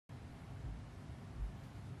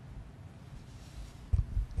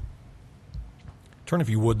Turn, if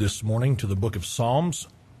you would, this morning to the book of Psalms.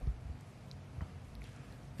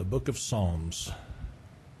 The book of Psalms.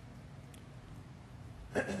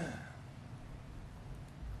 Let's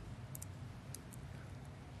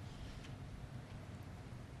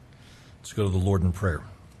go to the Lord in prayer.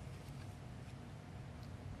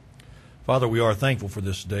 Father, we are thankful for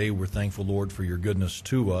this day. We're thankful, Lord, for your goodness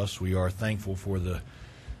to us. We are thankful for the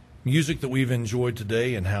music that we've enjoyed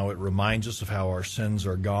today and how it reminds us of how our sins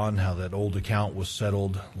are gone, how that old account was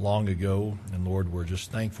settled long ago. And Lord, we're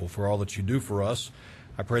just thankful for all that you do for us.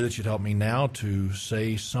 I pray that you'd help me now to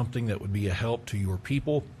say something that would be a help to your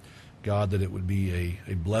people. God, that it would be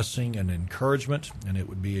a blessing and encouragement, and it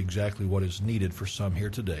would be exactly what is needed for some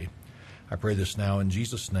here today. I pray this now in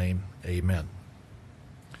Jesus' name, amen.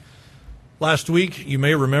 Last week, you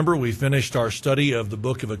may remember, we finished our study of the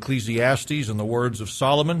book of Ecclesiastes and the words of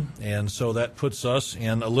Solomon, and so that puts us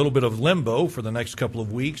in a little bit of limbo for the next couple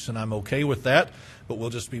of weeks, and I'm okay with that, but we'll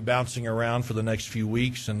just be bouncing around for the next few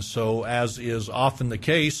weeks. And so, as is often the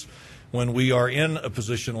case when we are in a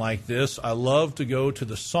position like this, I love to go to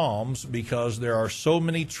the Psalms because there are so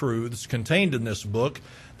many truths contained in this book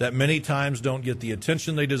that many times don't get the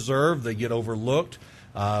attention they deserve. They get overlooked.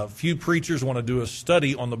 Few preachers want to do a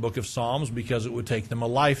study on the book of Psalms because it would take them a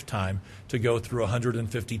lifetime to go through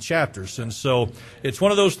 150 chapters. And so it's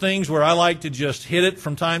one of those things where I like to just hit it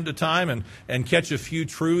from time to time and catch a few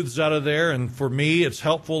truths out of there. And for me, it's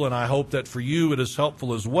helpful, and I hope that for you it is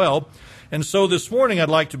helpful as well. And so this morning I'd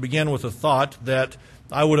like to begin with a thought that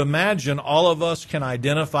I would imagine all of us can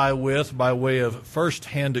identify with by way of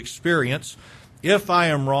first-hand experience. If I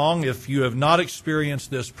am wrong, if you have not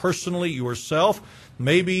experienced this personally yourself,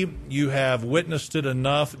 maybe you have witnessed it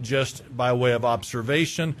enough just by way of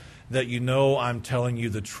observation that you know I'm telling you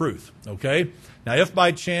the truth, okay? Now, if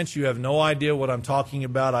by chance you have no idea what I'm talking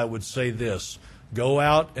about, I would say this: go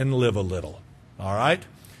out and live a little, all right?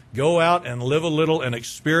 Go out and live a little and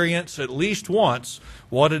experience at least once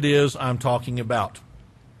what it is I'm talking about.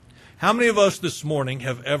 How many of us this morning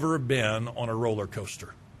have ever been on a roller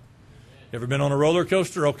coaster? Ever been on a roller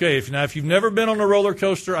coaster? Okay, if you've never been on a roller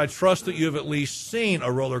coaster, I trust that you have at least seen a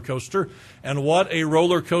roller coaster and what a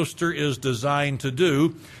roller coaster is designed to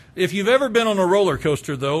do. If you've ever been on a roller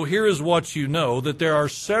coaster, though, here is what you know, that there are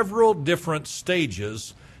several different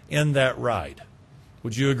stages in that ride.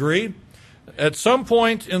 Would you agree? At some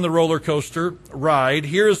point in the roller coaster ride,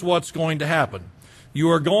 here's what's going to happen. You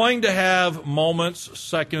are going to have moments,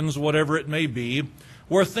 seconds, whatever it may be,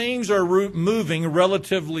 where things are moving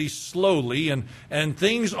relatively slowly and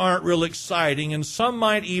things aren't real exciting, and some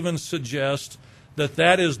might even suggest that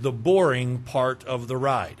that is the boring part of the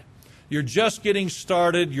ride. You're just getting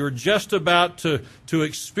started, you're just about to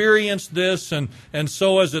experience this, and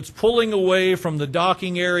so as it's pulling away from the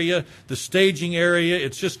docking area, the staging area,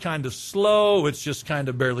 it's just kind of slow, it's just kind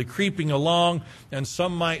of barely creeping along, and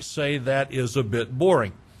some might say that is a bit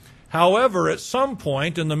boring. However, at some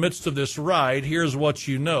point in the midst of this ride, here's what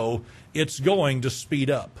you know: it's going to speed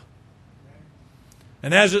up.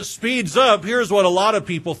 And as it speeds up, here's what a lot of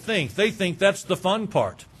people think. They think that's the fun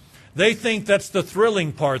part. They think that's the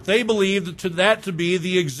thrilling part. They believe that to be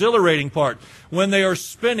the exhilarating part. When they are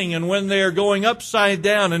spinning and when they are going upside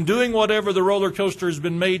down and doing whatever the roller coaster has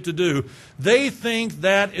been made to do, they think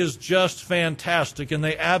that is just fantastic and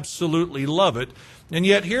they absolutely love it. And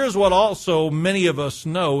yet here's what also many of us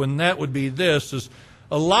know, and that would be this, is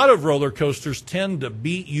a lot of roller coasters tend to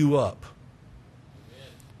beat you up.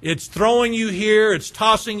 It's throwing you here, it's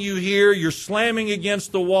tossing you here, you're slamming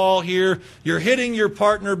against the wall here, you're hitting your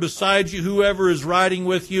partner beside you, whoever is riding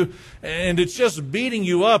with you, and it's just beating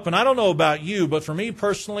you up. And I don't know about you, but for me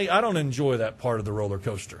personally, I don't enjoy that part of the roller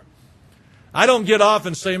coaster. I don't get off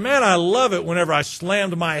and say, man, I love it whenever I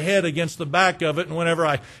slammed my head against the back of it and whenever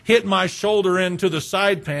I hit my shoulder into the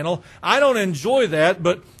side panel. I don't enjoy that,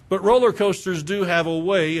 but roller coasters do have a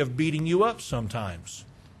way of beating you up sometimes.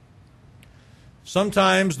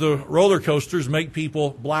 Sometimes the roller coasters make people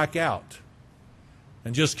black out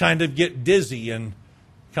and just kind of get dizzy and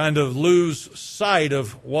kind of lose sight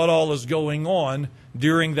of what all is going on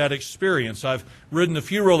during that experience. I've ridden a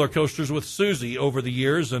few roller coasters with Susie over the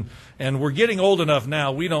years, and we're getting old enough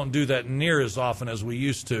now. We don't do that near as often as we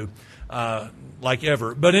used to, like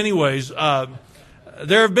ever. But anyways,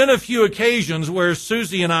 there have been a few occasions where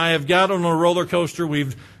Susie and I have got on a roller coaster.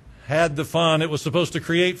 We've had the fun it was supposed to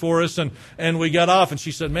create for us, and we got off, and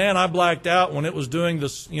she said, man, I blacked out when it was doing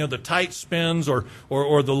this, the tight spins or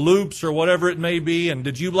the loops or whatever it may be. And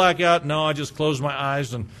did you black out? No, I just closed my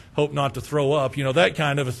eyes and hope not to throw up, that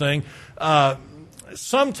kind of a thing.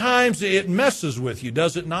 Sometimes it messes with you,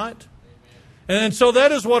 does it not? And so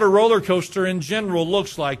that is what a roller coaster in general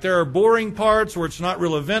looks like. There are boring parts where it's not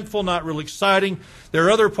real eventful, not real exciting. There are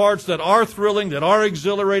other parts that are thrilling, that are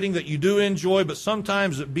exhilarating, that you do enjoy, but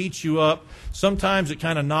sometimes it beats you up. Sometimes it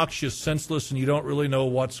kind of knocks you senseless and you don't really know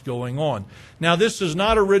what's going on. Now, this is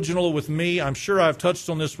not original with me. I'm sure I've touched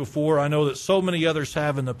on this before. I know that so many others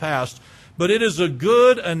have in the past. But it is a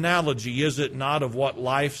good analogy, is it not, of what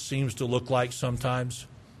life seems to look like sometimes?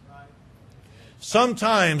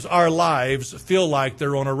 Sometimes our lives feel like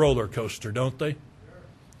they're on a roller coaster, don't they?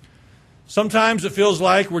 Sometimes it feels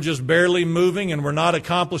like we're just barely moving and we're not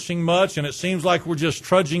accomplishing much, and it seems like we're just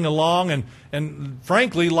trudging along, and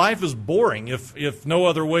frankly, life is boring, if no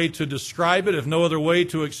other way to describe it, if no other way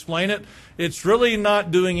to explain it. It's really not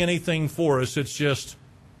doing anything for us. It's just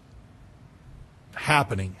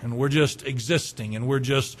happening, and we're just existing, and we're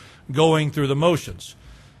just going through the motions.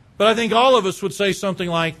 But I think all of us would say something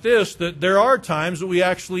like this, that there are times that we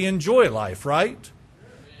actually enjoy life, right?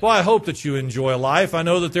 Well, I hope that you enjoy life. I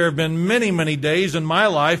know that there have been many, many days in my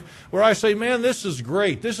life where I say, man, this is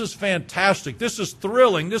great. This is fantastic. This is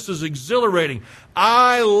thrilling. This is exhilarating.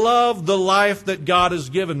 I love the life that God has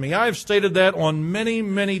given me. I've stated that on many,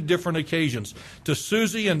 many different occasions to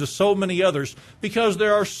Susie and to so many others, because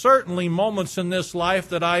there are certainly moments in this life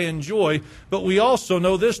that I enjoy, but we also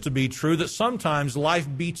know this to be true, that sometimes life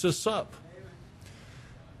beats us up.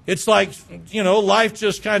 It's like, life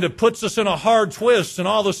just kind of puts us in a hard twist, and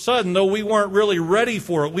all of a sudden, though we weren't really ready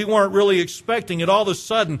for it, we weren't really expecting it, all of a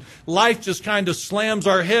sudden, life just kind of slams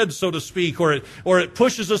our head, so to speak, or it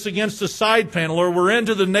pushes us against the side panel, or we're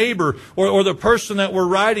into the neighbor, or the person that we're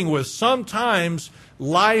riding with. Sometimes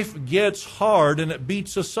life gets hard and it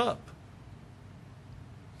beats us up.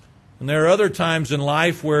 And there are other times in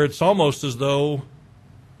life where it's almost as though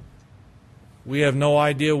we have no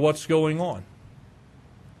idea what's going on.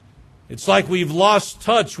 It's like we've lost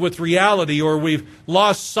touch with reality, or we've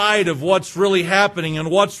lost sight of what's really happening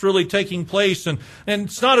and what's really taking place. And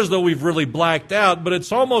it's not as though we've really blacked out, but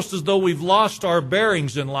it's almost as though we've lost our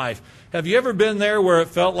bearings in life. Have you ever been there where it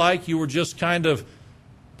felt like you were just kind of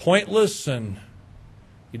pointless and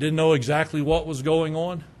you didn't know exactly what was going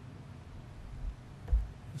on?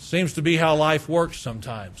 It seems to be how life works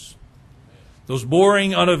sometimes. Those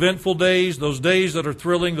boring, uneventful days, those days that are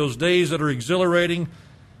thrilling, those days that are exhilarating,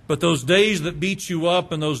 but those days that beat you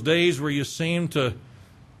up and those days where you seem to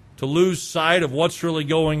lose sight of what's really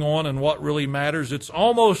going on and what really matters, it's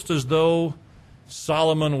almost as though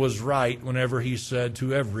Solomon was right whenever he said,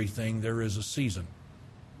 to everything there is a season.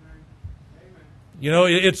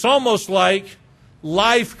 It's almost like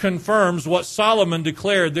life confirms what Solomon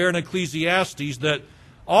declared there in Ecclesiastes, that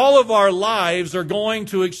all of our lives are going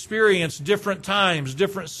to experience different times,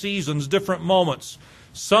 different seasons, different moments.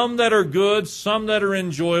 Some that are good, some that are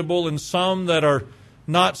enjoyable, and some that are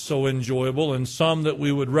not so enjoyable, and some that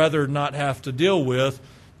we would rather not have to deal with.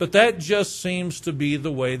 But that just seems to be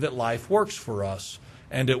the way that life works for us,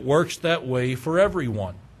 and it works that way for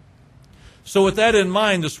everyone. So with that in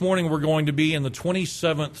mind, this morning we're going to be in the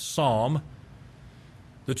 27th Psalm.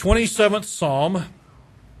 The 27th Psalm.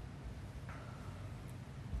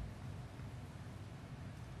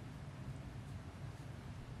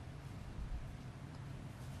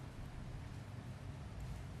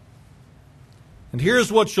 And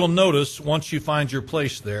here's what you'll notice once you find your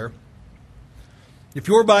place there. If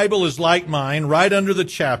your Bible is like mine, right under the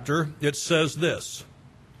chapter, it says this: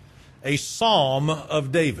 a Psalm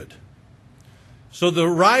of David. So the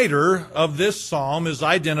writer of this psalm is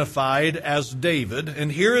identified as David,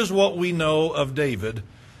 and here is what we know of David,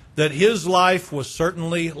 that his life was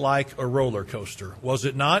certainly like a roller coaster, was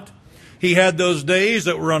it not? He had those days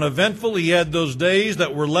that were uneventful. He had those days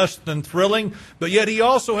that were less than thrilling. But yet he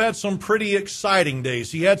also had some pretty exciting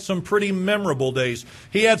days. He had some pretty memorable days.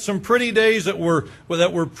 He had some pretty days that were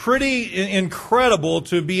pretty incredible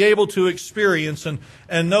to be able to experience.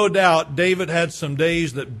 And no doubt David had some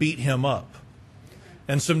days that beat him up.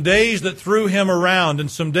 And some days that threw him around,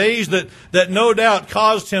 and some days that no doubt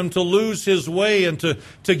caused him to lose his way and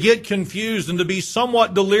to get confused and to be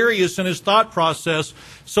somewhat delirious in his thought process.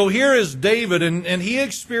 So here is David, and he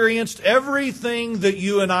experienced everything that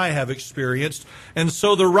you and I have experienced. And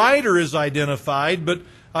so the writer is identified, but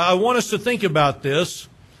I want us to think about this.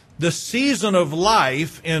 The season of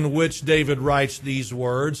life in which David writes these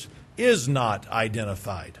words is not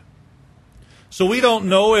identified. So we don't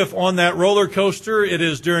know if on that roller coaster it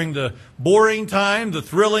is during the boring time, the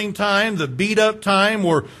thrilling time, the beat-up time,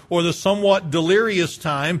 or the somewhat delirious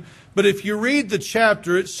time. But if you read the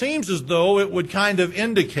chapter, it seems as though it would kind of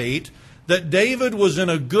indicate that David was in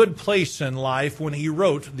a good place in life when he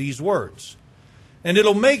wrote these words. And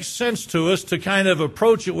it'll make sense to us to kind of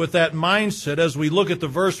approach it with that mindset as we look at the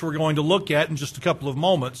verse we're going to look at in just a couple of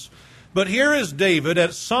moments. But here is David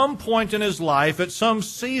at some point in his life, at some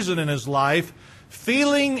season in his life,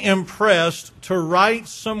 feeling impressed to write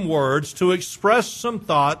some words, to express some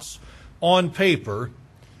thoughts on paper.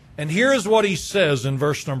 And here is what he says in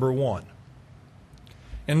verse number 1.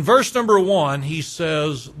 In verse number 1, he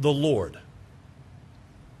says, the Lord.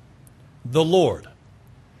 The Lord.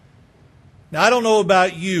 Now, I don't know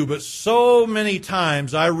about you, but so many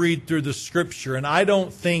times I read through the Scripture and I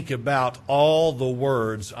don't think about all the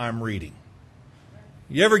words I'm reading.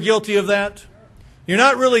 You ever guilty of that? You're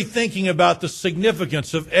not really thinking about the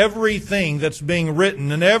significance of everything that's being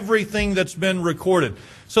written and everything that's been recorded.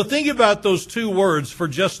 So think about those two words for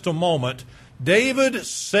just a moment. David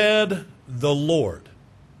said, the Lord.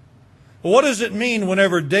 What does it mean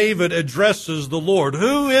whenever David addresses the Lord?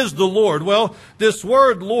 Who is the Lord? Well, this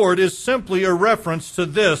word Lord is simply a reference to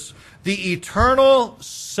this, the eternal,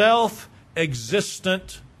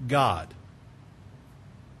 self-existent God.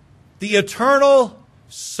 The eternal,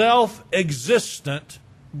 self-existent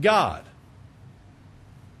God.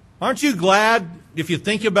 Aren't you glad, if you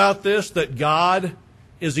think about this, that God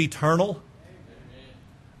is eternal?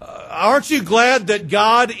 Aren't you glad that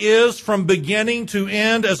God is from beginning to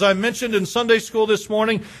end? As I mentioned in Sunday school this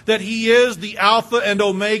morning, that He is the Alpha and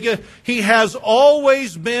Omega. He has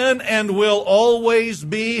always been and will always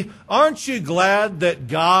be. Aren't you glad that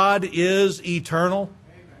God is eternal?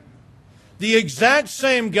 The exact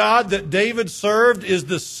same God that David served is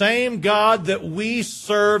the same God that we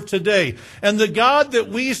serve today. And the God that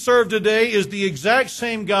we serve today is the exact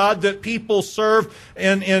same God that people serve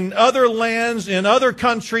in other lands, in other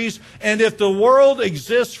countries. And if the world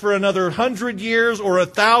exists for another 100 years or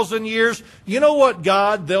 1,000 years, you know what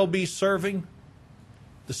God they'll be serving?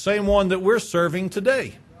 The same one that we're serving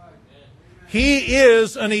today. He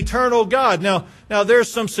is an eternal God. Now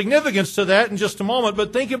there's some significance to that in just a moment,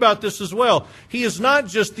 but think about this as well. He is not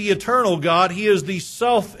just the eternal God, He is the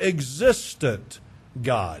self-existent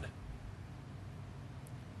God.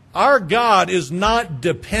 Our God is not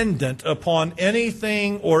dependent upon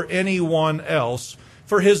anything or anyone else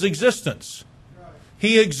for His existence.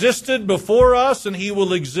 He existed before us and He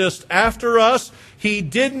will exist after us. He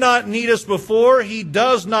did not need us before. He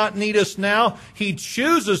does not need us now. He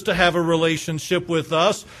chooses to have a relationship with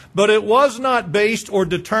us, but it was not based or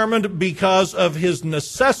determined because of His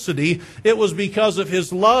necessity. It was because of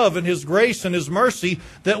His love and His grace and His mercy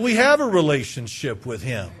that we have a relationship with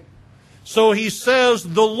Him. So He says,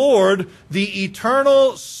 the Lord, the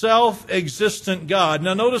eternal, self-existent God.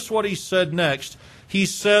 Now notice what He said next. He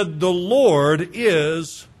said, the Lord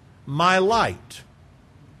is my light.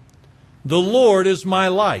 The Lord is my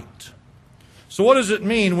light. So what does it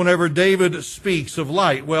mean whenever David speaks of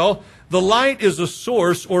light? Well, the light is a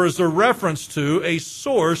source or is a reference to a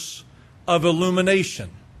source of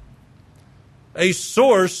illumination. A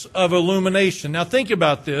source of illumination. Now think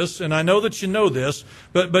about this, and I know that you know this,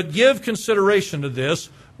 but give consideration to this.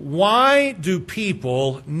 Why do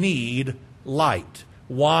people need light?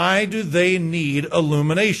 Why do they need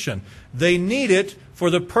illumination? They need it for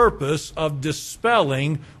the purpose of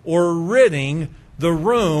dispelling or ridding the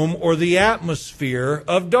room or the atmosphere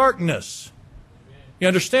of darkness. You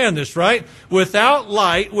understand this, right? Without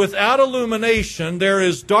light, without illumination, there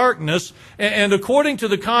is darkness. And according to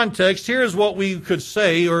the context, here's what we could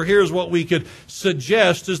say, or here's what we could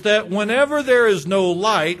suggest, is that whenever there is no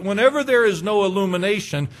light, whenever there is no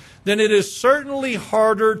illumination, then it is certainly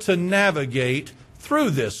harder to navigate through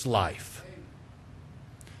this life.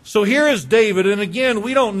 So here is David, and again,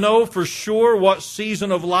 we don't know for sure what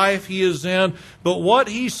season of life he is in, but what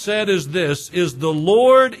he said is this, is the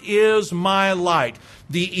Lord is my light.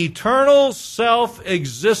 The eternal,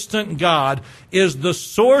 self-existent God is the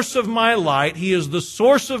source of my light. He is the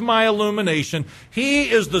source of my illumination. He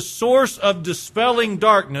is the source of dispelling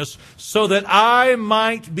darkness so that I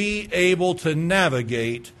might be able to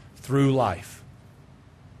navigate through life.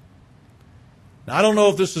 Now, I don't know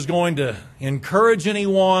if this is going to encourage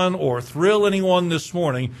anyone or thrill anyone this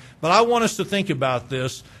morning, but I want us to think about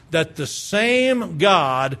this, that the same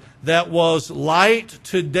God that was light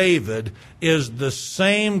to David is the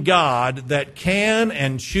same God that can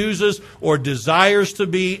and chooses or desires to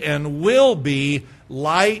be and will be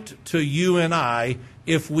light to you and I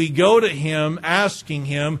if we go to Him asking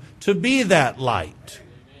Him to be that light.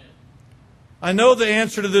 I know the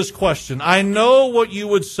answer to this question. I know what you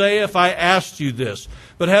would say if I asked you this.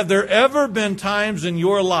 But have there ever been times in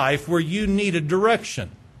your life where you needed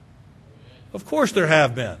direction? Of course there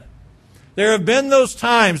have been. There have been those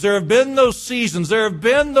times, there have been those seasons, there have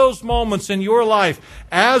been those moments in your life,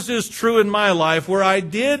 as is true in my life, where I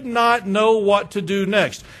did not know what to do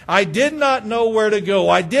next. I did not know where to go.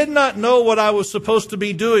 I did not know what I was supposed to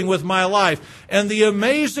be doing with my life. And the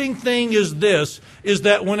amazing thing is this, is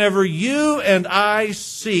that whenever you and I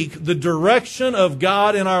seek the direction of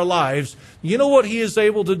God in our lives, you know what He is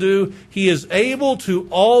able to do? He is able to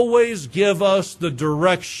always give us the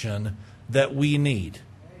direction that we need.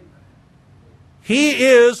 He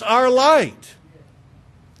is our light.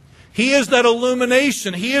 He is that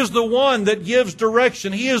illumination. He is the one that gives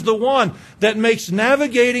direction. He is the one that makes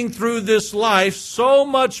navigating through this life so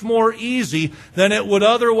much more easy than it would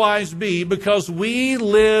otherwise be, because we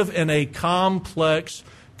live in a complex,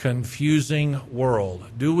 confusing world.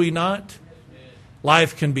 Do we not?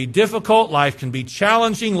 Life can be difficult, life can be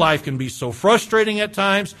challenging, life can be so frustrating at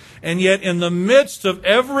times, and yet in the midst of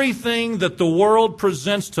everything that the world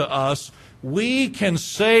presents to us, we can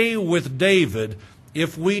say with David,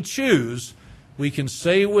 if we choose, we can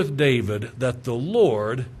say with David that the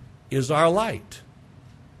Lord is our light.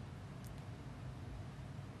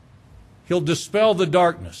 He'll dispel the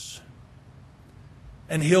darkness,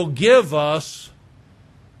 and He'll give us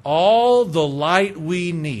all the light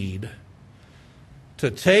we need to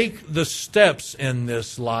take the steps in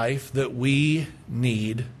this life that we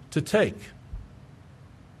need to take.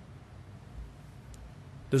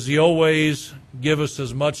 Does He always give us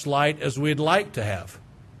as much light as we'd like to have?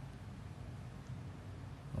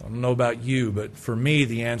 I don't know about you, but for me,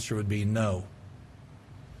 the answer would be no.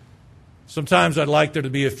 Sometimes I'd like there to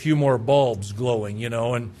be a few more bulbs glowing,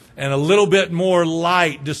 and a little bit more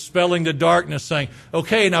light dispelling the darkness, saying,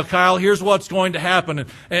 okay, now Kyle, here's what's going to happen.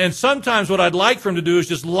 And sometimes what I'd like for Him to do is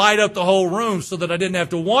just light up the whole room so that I didn't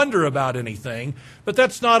have to wonder about anything. But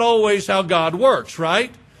that's not always how God works,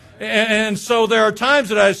 right? And so there are times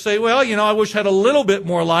that I say, well, I wish I had a little bit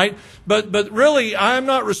more light, but really I'm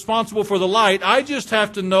not responsible for the light. I just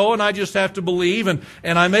have to know and I just have to believe, and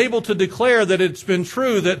I'm able to declare that it's been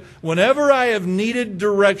true that whenever I have needed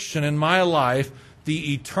direction in my life,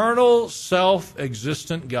 the eternal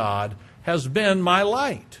self-existent God has been my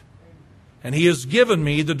light. And He has given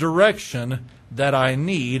me the direction that I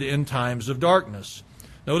need in times of darkness.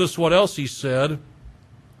 Notice what else He said.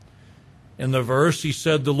 In the verse, He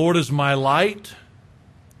said, the Lord is my light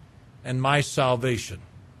and my salvation.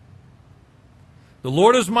 The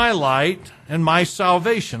Lord is my light and my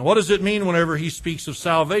salvation. What does it mean whenever He speaks of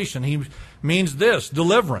salvation? He means this,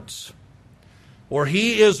 deliverance. Or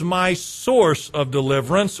He is my source of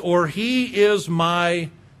deliverance, or He is my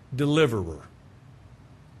deliverer.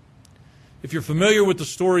 If you're familiar with the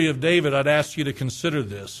story of David, I'd ask you to consider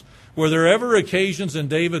this. Were there ever occasions in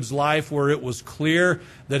David's life where it was clear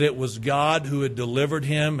that it was God who had delivered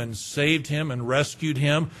him and saved him and rescued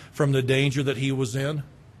him from the danger that he was in?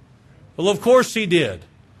 Well, of course He did.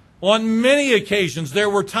 On many occasions, there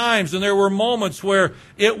were times and there were moments where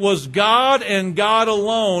it was God and God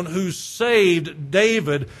alone who saved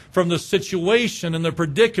David from the situation and the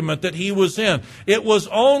predicament that he was in. It was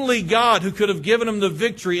only God who could have given him the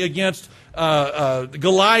victory against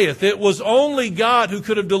Goliath. It was only God who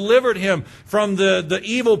could have delivered him from the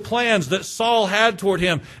evil plans that Saul had toward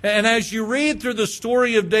him. And as you read through the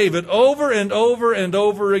story of David over and over and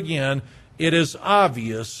over again, it is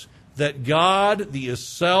obvious that God, the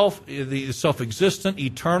self-existent,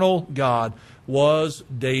 eternal God, was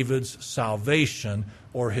David's salvation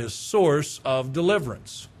or his source of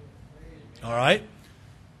deliverance. All right?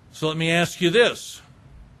 So let me ask you this.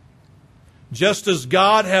 Just as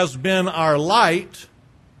God has been our light,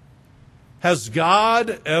 has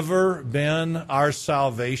God ever been our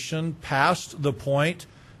salvation past the point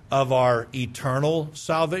of our eternal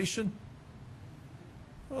salvation?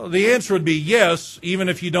 Well, the answer would be yes, even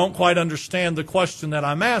if you don't quite understand the question that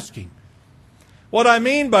I'm asking. What I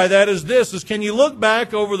mean by that is this, is can you look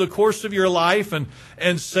back over the course of your life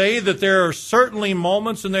and say that there are certainly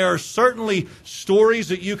moments and there are certainly stories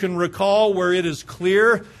that you can recall where it is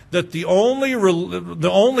clear that the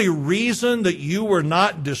only reason that you were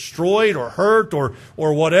not destroyed or hurt or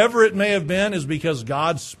whatever it may have been is because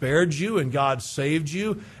God spared you and God saved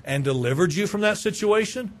you and delivered you from that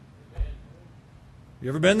situation? You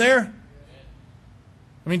ever been there?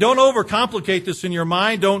 I mean, don't overcomplicate this in your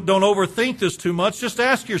mind. Don't overthink this too much. Just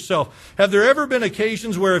ask yourself, have there ever been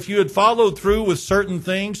occasions where if you had followed through with certain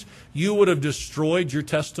things, you would have destroyed your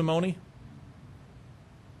testimony?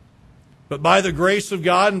 But by the grace of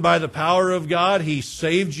God and by the power of God, He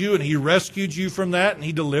saved you and He rescued you from that and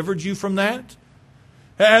He delivered you from that.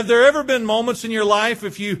 Have there ever been moments in your life,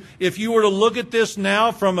 if you were to look at this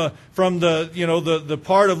now from the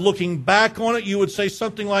part of looking back on it, you would say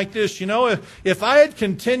something like this: if I had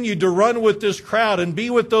continued to run with this crowd and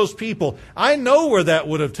be with those people, I know where that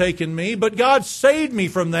would have taken me, but God saved me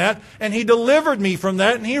from that, and He delivered me from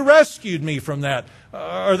that, and He rescued me from that.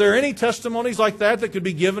 Are there any testimonies like that could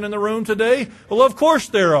be given in the room today? Well, of course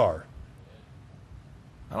there are.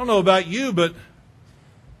 I don't know about you, but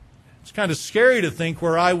it's kind of scary to think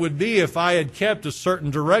where I would be if I had kept a certain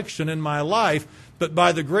direction in my life. But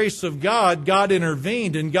by the grace of God, God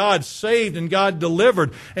intervened, and God saved, and God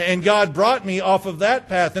delivered, and God brought me off of that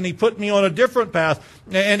path, and He put me on a different path.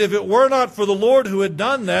 And if it were not for the Lord who had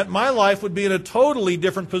done that, my life would be in a totally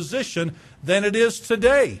different position than it is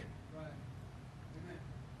today.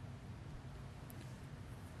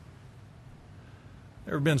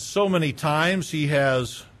 There have been so many times He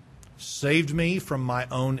has saved me from my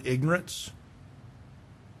own ignorance.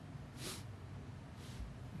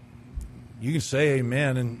 You can say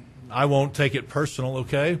amen, and I won't take it personal,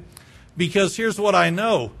 okay? Because here's what I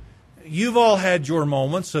know. You've all had your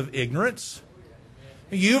moments of ignorance.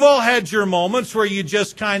 You've all had your moments where you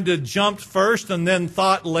just kind of jumped first and then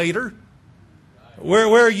thought later.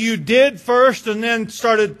 Where you did first and then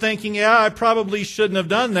started thinking, yeah, I probably shouldn't have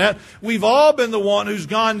done that. We've all been the one who's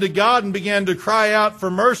gone to God and began to cry out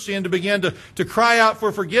for mercy and to begin to cry out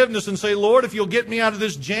for forgiveness and say, Lord, if you'll get me out of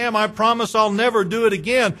this jam, I promise I'll never do it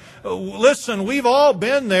again. Listen, we've all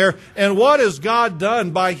been there. And what has God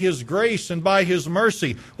done by His grace and by His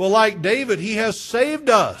mercy? Well, like David, He has saved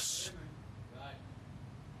us.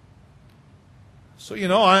 So,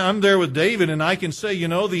 I'm there with David, and I can say,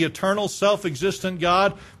 the eternal, self-existent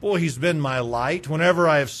God, boy, He's been my light. Whenever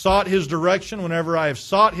I have sought His direction, whenever I have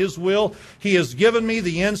sought His will, He has given me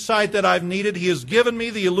the insight that I've needed. He has given me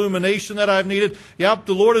the illumination that I've needed. Yep,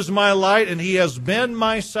 the Lord is my light, and He has been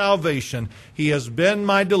my salvation. He has been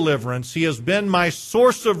my deliverance. He has been my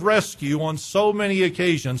source of rescue on so many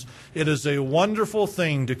occasions. It is a wonderful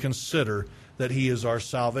thing to consider that He is our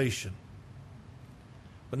salvation.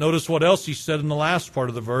 But notice what else He said in the last part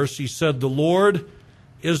of the verse. He said, the Lord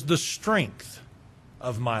is the strength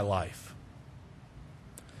of my life.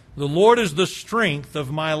 The Lord is the strength of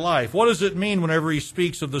my life. What does it mean whenever He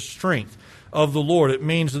speaks of the strength of the Lord? It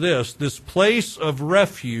means this place of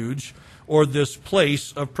refuge or this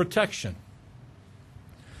place of protection.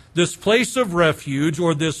 This place of refuge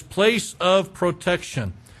or this place of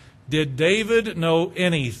protection. Did David know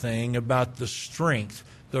anything about the strength,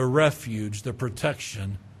 the refuge, the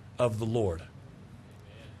protection of the Lord?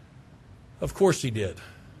 Of course he did.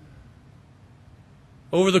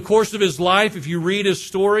 Over the course of his life, if you read his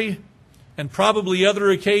story, and probably other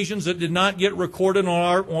occasions that did not get recorded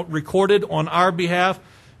on our behalf,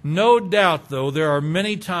 no doubt, though, there are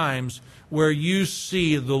many times where you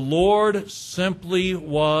see the Lord simply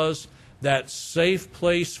was that safe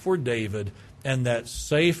place for David and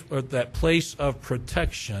that place of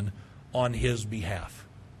protection on his behalf.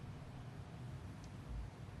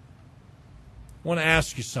 I want to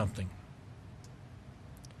ask you something.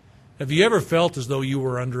 Have you ever felt as though you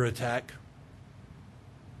were under attack?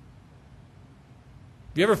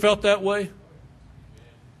 Have you ever felt that way? Have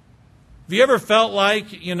you ever felt like,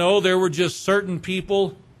 there were just certain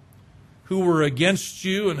people who were against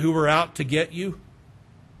you and who were out to get you?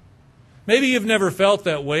 Maybe you've never felt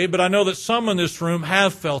that way, but I know that some in this room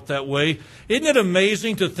have felt that way. Isn't it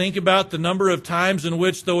amazing to think about the number of times in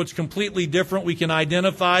which, though it's completely different, we can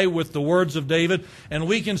identify with the words of David, and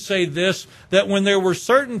we can say this, that when there were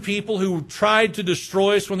certain people who tried to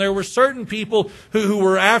destroy us, when there were certain people who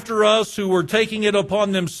were after us, who were taking it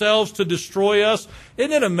upon themselves to destroy us,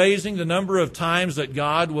 isn't it amazing the number of times that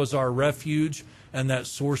God was our refuge and that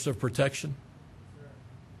source of protection?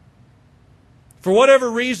 For whatever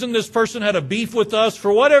reason, this person had a beef with us.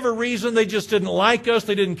 For whatever reason, they just didn't like us.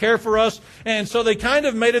 They didn't care for us. And so they kind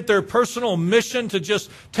of made it their personal mission to just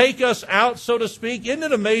take us out, so to speak. Isn't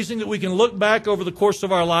it amazing that we can look back over the course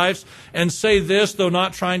of our lives and say this, though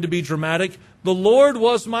not trying to be dramatic? The Lord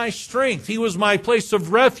was my strength. He was my place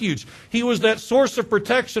of refuge. He was that source of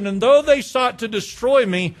protection. And though they sought to destroy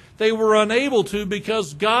me, they were unable to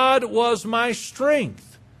because God was my strength.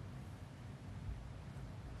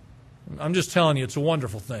 I'm just telling you, it's a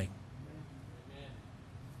wonderful thing.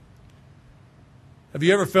 Have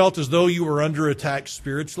you ever felt as though you were under attack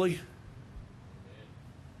spiritually?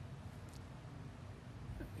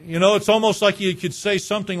 It's almost like you could say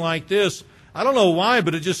something like this. I don't know why,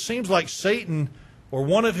 but it just seems like Satan or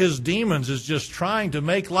one of his demons is just trying to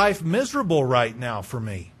make life miserable right now for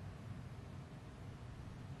me.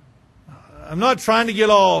 I'm not trying to get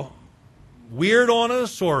all weird on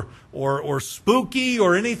us or spooky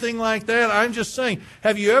or anything like that. I'm just saying,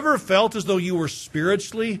 have you ever felt as though you were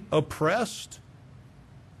spiritually oppressed?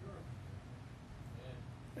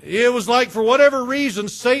 It was like, for whatever reason,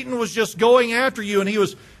 Satan was just going after you, and he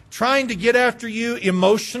was trying to get after you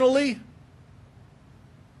emotionally.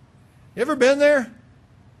 You ever been there?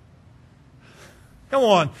 Come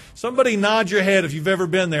on, somebody nod your head if you've ever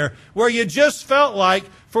been there, where you just felt like,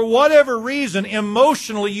 for whatever reason,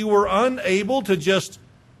 emotionally you were unable to just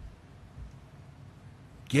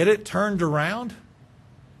get it turned around.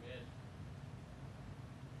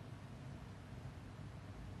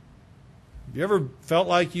 Have you ever felt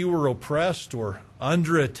like you were oppressed or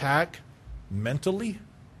under attack mentally?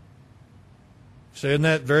 Saying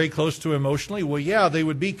that very close to emotionally? Well, yeah, they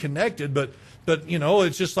would be connected, but you know,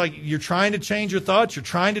 it's just like you're trying to change your thoughts,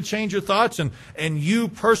 and you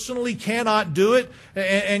personally cannot do it.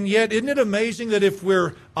 And yet, isn't it amazing that if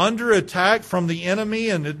we're under attack from the enemy,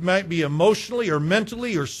 and it might be emotionally or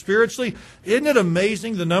mentally or spiritually, isn't it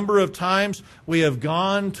amazing the number of times we have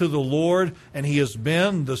gone to the Lord and He has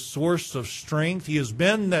been the source of strength. He has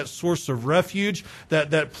been that source of refuge,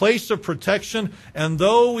 that place of protection. And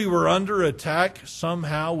though we were under attack,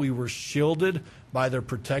 somehow we were shielded by the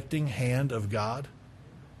protecting hand of God.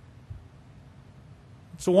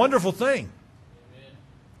 It's a wonderful thing. Amen.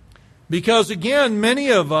 Because again,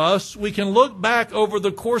 many of us, we can look back over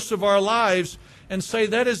the course of our lives and say,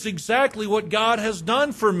 that is exactly what God has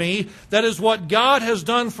done for me. That is what God has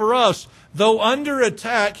done for us. Though under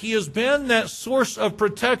attack, He has been that source of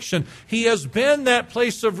protection. He has been that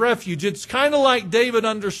place of refuge. It's kind of like David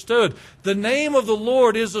understood. The name of the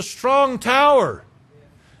Lord is a strong tower,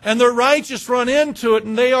 and the righteous run into it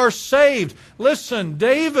and they are saved. Listen,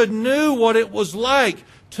 David knew what it was like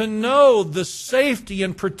to know the safety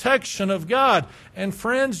and protection of God. And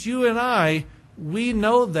friends, you and I, we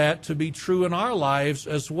know that to be true in our lives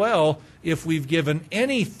as well, if we've given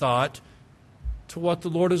any thought to what the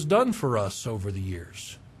Lord has done for us over the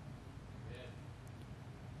years.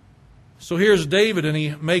 So here's David, and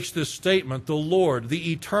he makes this statement: the Lord,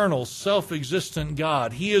 the eternal, self-existent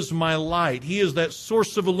God, He is my light. He is that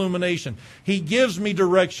source of illumination. He gives me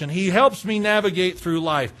direction. He helps me navigate through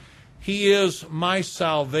life. He is my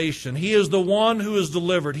salvation. He is the one who is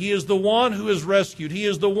delivered. He is the one who is rescued. He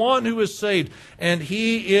is the one who is saved. And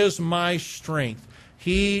He is my strength.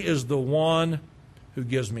 He is the one who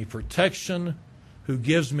gives me protection, who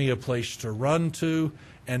gives me a place to run to.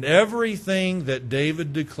 And everything that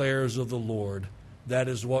David declares of the Lord, that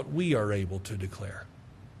is what we are able to declare.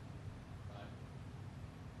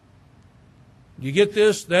 You get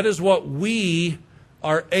this? That is what we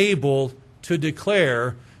are able to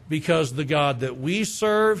declare, because the God that we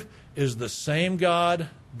serve is the same God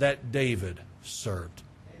that David served.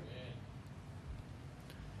 Amen.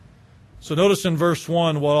 So notice in verse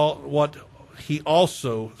 1 what he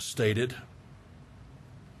also stated.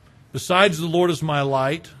 Besides, the Lord is my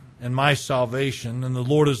light and my salvation, and the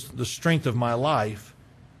Lord is the strength of my life.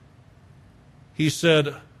 He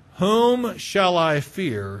said, whom shall I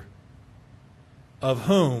fear? Of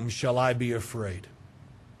whom shall I be afraid?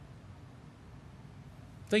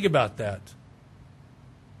 Think about that.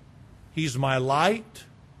 He's my light,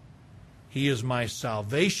 He is my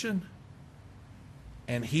salvation,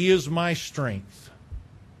 and He is my strength.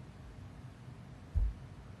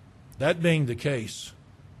 That being the case,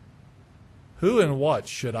 who and what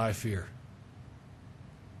should I fear?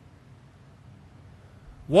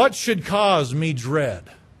 What should cause me dread?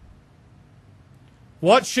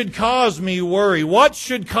 What should cause me worry? What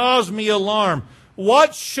should cause me alarm?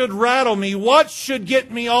 What should rattle me? What should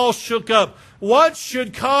get me all shook up? What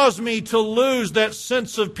should cause me to lose that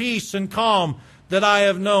sense of peace and calm that I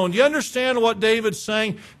have known? Do you understand what David's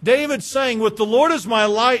saying? David's saying, with the Lord as my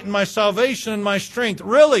light and my salvation and my strength,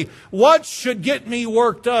 really, what should get me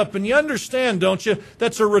worked up? And you understand, don't you?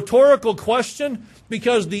 That's a rhetorical question,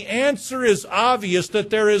 because the answer is obvious, that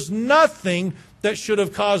there is nothing that should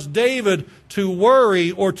have caused David to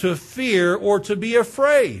worry or to fear or to be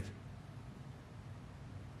afraid.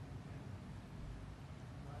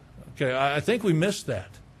 Okay, I think we missed that.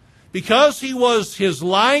 Because He was his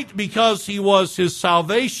light, because He was his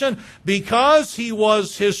salvation, because He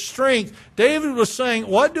was his strength, David was saying,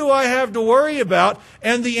 what do I have to worry about?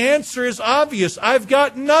 And the answer is obvious. I've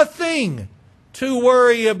got nothing to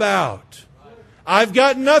worry about. I've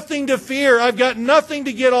got nothing to fear. I've got nothing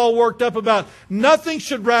to get all worked up about. Nothing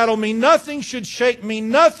should rattle me. Nothing should shake me.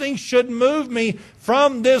 Nothing should move me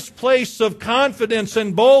from this place of confidence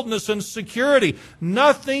and boldness and security.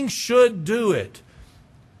 Nothing should do it.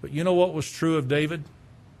 But you know what was true of David?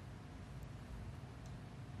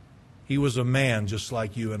 He was a man just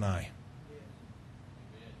like you and I.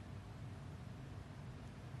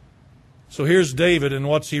 So here's David, and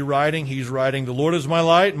what's he writing? He's writing, the Lord is my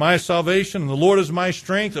light, my salvation, and the Lord is my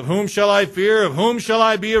strength. Of whom shall I fear? Of whom shall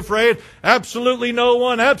I be afraid? Absolutely no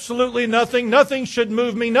one, absolutely nothing. Nothing should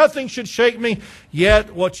move me, nothing should shake me.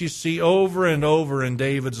 Yet what you see over and over in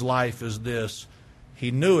David's life is this. He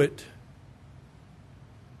knew it,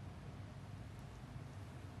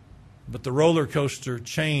 but the roller coaster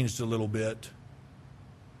changed a little bit.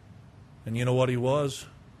 And you know what he was?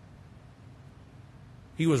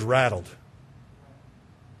 He was rattled.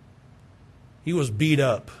 He was beat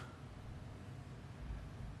up.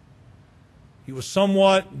 He was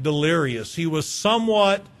somewhat delirious. He was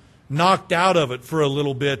somewhat knocked out of it for a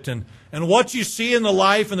little bit. And what you see in the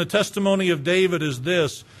life and the testimony of David is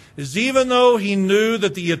this, is even though he knew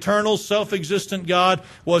that the eternal, self-existent God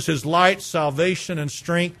was his light, salvation, and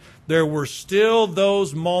strength, there were still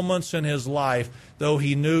those moments in his life, though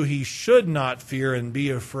he knew he should not fear and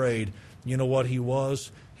be afraid. You know what he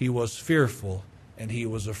was? He was fearful and he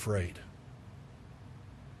was afraid.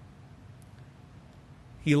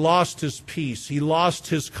 He lost his peace. He lost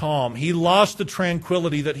his calm. He lost the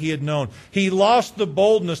tranquility that he had known. He lost the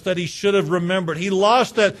boldness that he should have remembered. He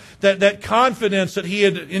lost that confidence that he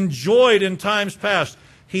had enjoyed in times past.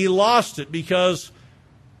 He lost it because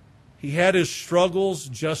he had his struggles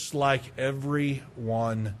just like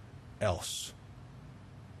everyone else.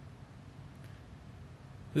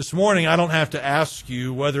 This morning, I don't have to ask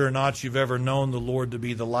you whether or not you've ever known the Lord to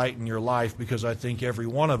be the light in your life, because I think every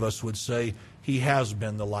one of us would say, He has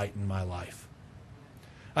been the light in my life.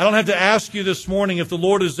 I don't have to ask you this morning if the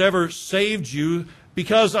Lord has ever saved you,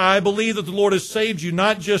 because I believe that the Lord has saved you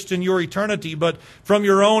not just in your eternity, but from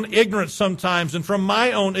your own ignorance sometimes and from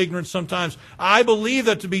my own ignorance sometimes. I believe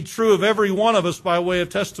that to be true of every one of us by way of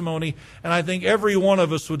testimony, and I think every one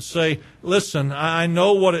of us would say, listen, I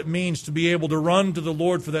know what it means to be able to run to the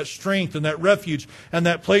Lord for that strength and that refuge and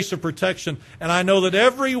that place of protection, and I know that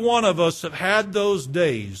every one of us have had those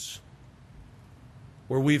days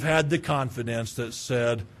where we've had the confidence that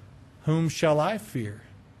said, whom shall I fear?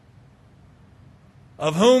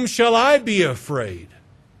 Of whom shall I be afraid?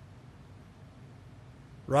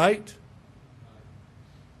 Right?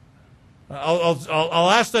 I'll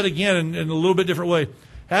ask that again in a little bit different way.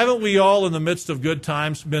 Haven't we all in the midst of good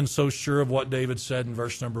times been so sure of what David said in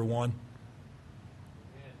verse number 1?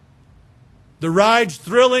 The ride's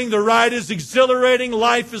thrilling, the ride is exhilarating,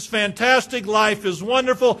 life is fantastic, life is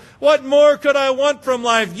wonderful. What more could I want from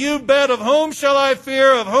life? You bet. Of whom shall I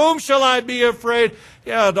fear? Of whom shall I be afraid?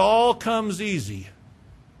 Yeah, it all comes easy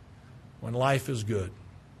when life is good.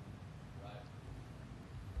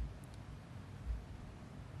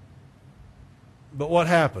 But what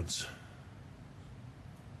happens?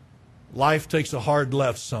 Life takes a hard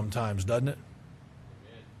left sometimes, doesn't it?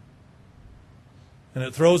 And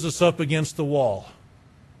it throws us up against the wall.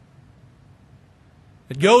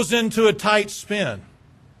 It goes into a tight spin.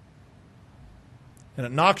 And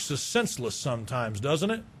it knocks us senseless sometimes,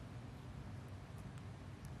 doesn't it?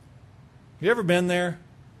 You ever been there?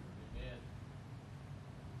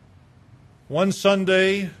 One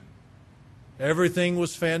Sunday, everything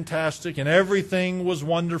was fantastic and everything was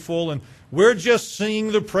wonderful, and we're just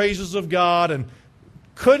singing the praises of God and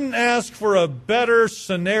couldn't ask for a better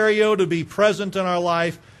scenario to be present in our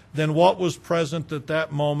life than what was present at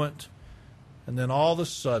that moment. And then all of a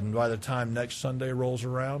sudden, by the time next Sunday rolls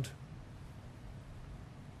around,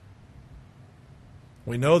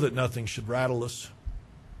 we know that nothing should rattle us.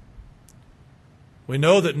 We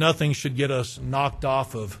know that nothing should get us knocked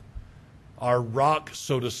off of our rock,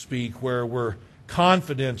 so to speak, where we're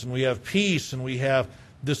confident and we have peace and we have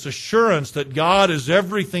this assurance that God is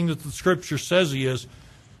everything that the Scripture says He is.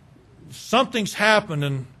 Something's happened,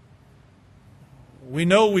 and we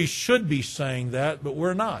know we should be saying that, but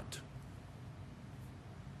we're not.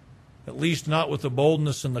 At least not with the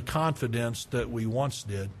boldness and the confidence that we once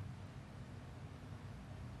did.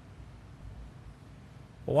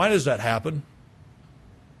 Well, why does that happen?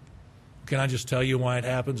 Can I just tell you why it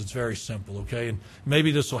happens? It's very simple, okay? And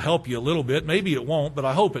maybe this will help you a little bit. Maybe it won't, but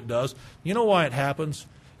I hope it does. You know why it happens?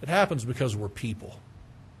 It happens because we're people.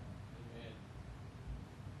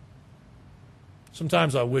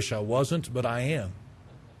 Sometimes I wish I wasn't, but I am.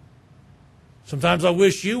 Sometimes I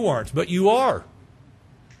wish you weren't, but you are.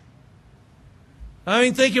 I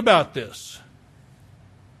mean, think about this.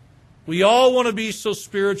 We all want to be so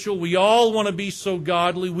spiritual. We all want to be so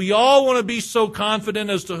godly. We all want to be so confident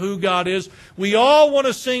as to who God is. We all want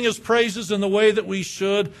to sing His praises in the way that we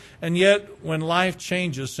should. And yet, when life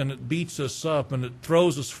changes and it beats us up and it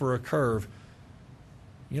throws us for a curve,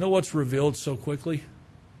 you know what's revealed so quickly?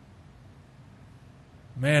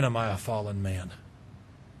 Man, am I a fallen man.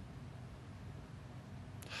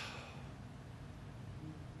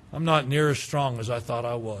 I'm not near as strong as I thought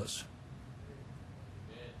I was.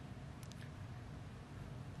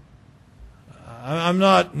 I'm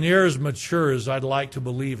not near as mature as I'd like to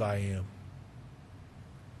believe I am.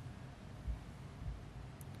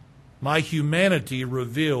 My humanity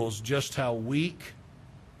reveals just how weak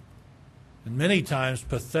and many times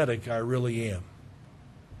pathetic I really am.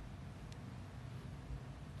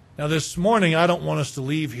 Now, this morning, I don't want us to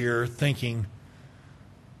leave here thinking,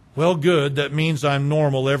 well, good, that means I'm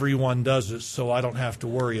normal, everyone does it, so I don't have to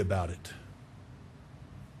worry about it.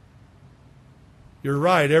 You're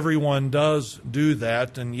right, everyone does do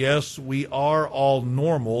that, and yes, we are all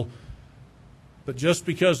normal, but just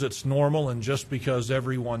because it's normal and just because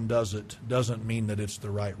everyone does it doesn't mean that it's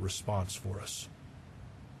the right response for us.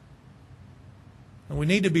 And we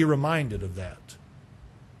need to be reminded of that.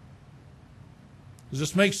 Does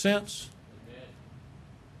this make sense? Amen.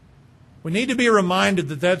 We need to be reminded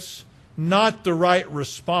that that's not the right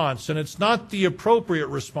response, and it's not the appropriate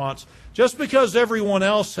response. Just because everyone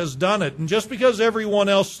else has done it, and just because everyone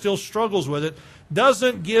else still struggles with it,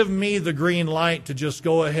 doesn't give me the green light to just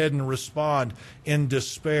go ahead and respond in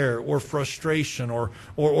despair or frustration or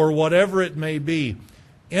whatever it may be.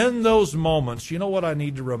 In those moments, you know what I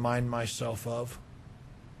need to remind myself of?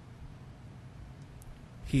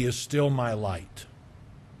 He is still my light.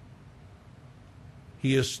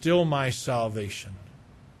 He is still my salvation.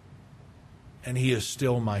 And He is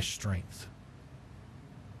still my strength.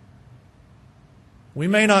 We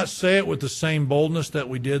may not say it with the same boldness that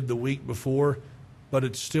we did the week before, but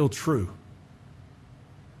it's still true.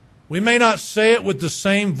 We may not say it with the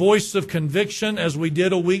same voice of conviction as we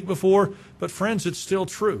did a week before, but friends, it's still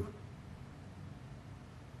true.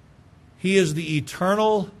 He is the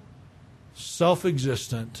eternal,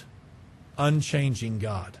 self-existent, unchanging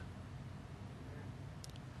God.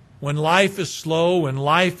 When life is slow, when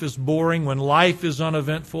life is boring, when life is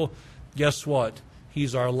uneventful, guess what?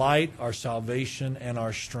 He's our light, our salvation, and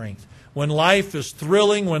our strength. When life is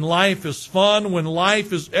thrilling, when life is fun, when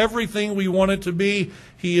life is everything we want it to be,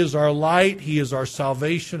 He is our light, He is our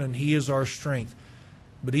salvation, and He is our strength.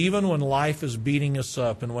 But even when life is beating us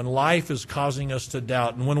up, and when life is causing us to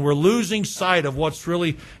doubt, and when we're losing sight of what's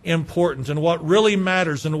really important, and what really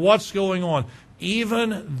matters, and what's going on,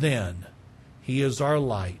 even then, He is our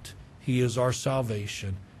light, He is our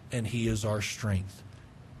salvation, and He is our strength.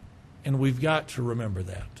 And we've got to remember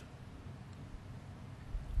that.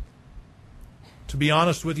 To be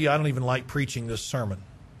honest with you, I don't even like preaching this sermon.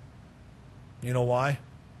 You know why?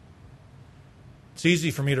 It's easy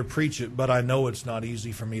for me to preach it, but I know it's not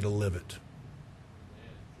easy for me to live it.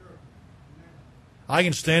 I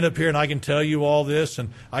can stand up here and I can tell you all this, and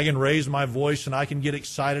I can raise my voice, and I can get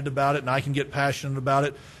excited about it, and I can get passionate about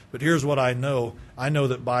it. But here's what I know. I know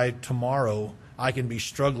that by tomorrow, I can be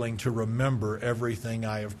struggling to remember everything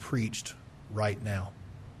I have preached right now.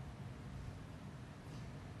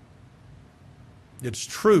 It's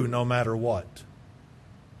true no matter what.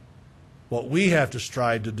 What we have to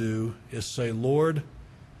strive to do is say, Lord,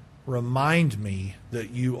 remind me that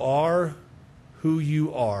You are who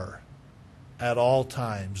You are at all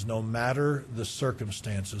times, no matter the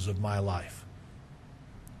circumstances of my life.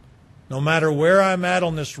 No matter where I'm at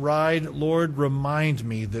on this ride, Lord, remind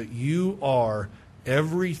me that You are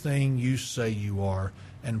everything You say You are,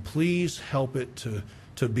 and please help it to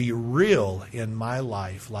be real in my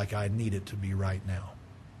life like I need it to be right now.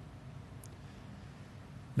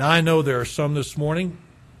 Now, I know there are some this morning,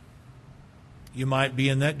 you might be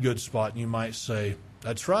in that good spot, and you might say,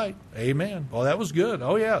 that's right, amen. Oh, that was good.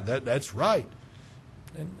 Oh, yeah, that's right.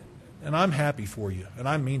 And I'm happy for you, and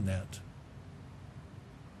I mean that.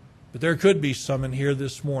 But there could be some in here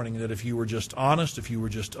this morning that if you were just honest, if you were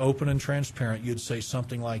just open and transparent, you'd say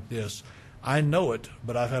something like this: I know it,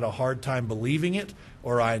 but I've had a hard time believing it,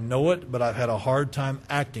 or I know it, but I've had a hard time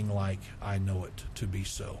acting like I know it to be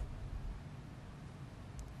so.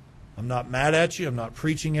 I'm not mad at you. I'm not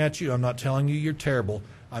preaching at you. I'm not telling you you're terrible.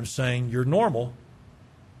 I'm saying you're normal,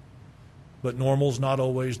 but normal's not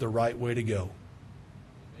always the right way to go.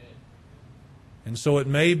 And so it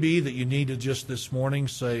may be that you need to just this morning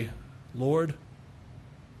say, Lord,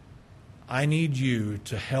 I need You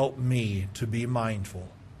to help me to be mindful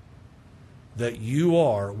that You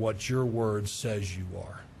are what Your Word says You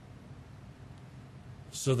are,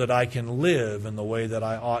 so that I can live in the way that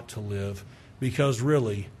I ought to live, because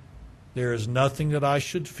really, there is nothing that I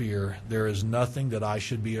should fear. There is nothing that I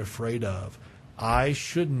should be afraid of. I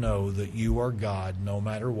should know that You are God no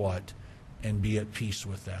matter what, and be at peace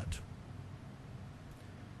with that.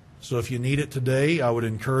 So if you need it today, I would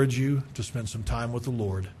encourage you to spend some time with the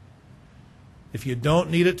Lord. If you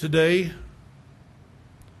don't need it today,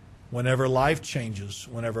 whenever life changes,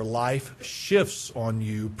 whenever life shifts on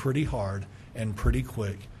you pretty hard and pretty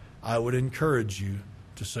quick, I would encourage you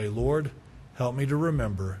to say, Lord, help me to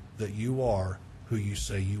remember that you are who you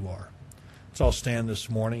say you are. Let's all stand this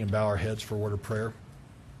morning and bow our heads for a word of prayer.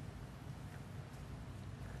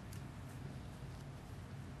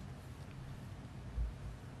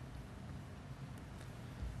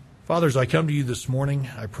 Father, as I come to you this morning,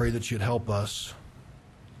 I pray that you'd help us,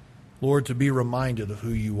 Lord, to be reminded of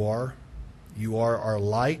who you are. You are our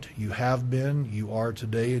light. You have been, you are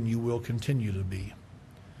today, and you will continue to be.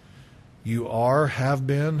 You are, have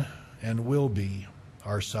been, and will be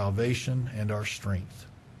our salvation and our strength.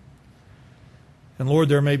 And Lord,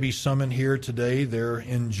 there may be some in here today, they're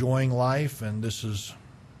enjoying life, and this is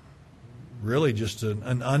really just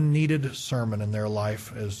an unneeded sermon in their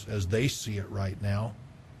life as they see it right now.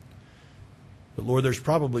 But Lord, there's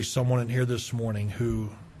probably someone in here this morning who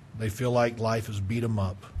they feel like life has beat them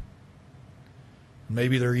up.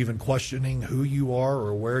 Maybe they're even questioning who you are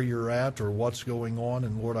or where you're at or what's going on.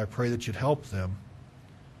 And Lord, I pray that you'd help them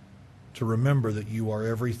to remember that you are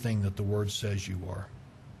everything that the Word says you are.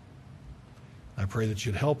 I pray that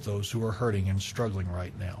you'd help those who are hurting and struggling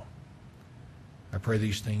right now. I pray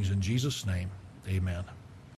these things in Jesus' name. Amen.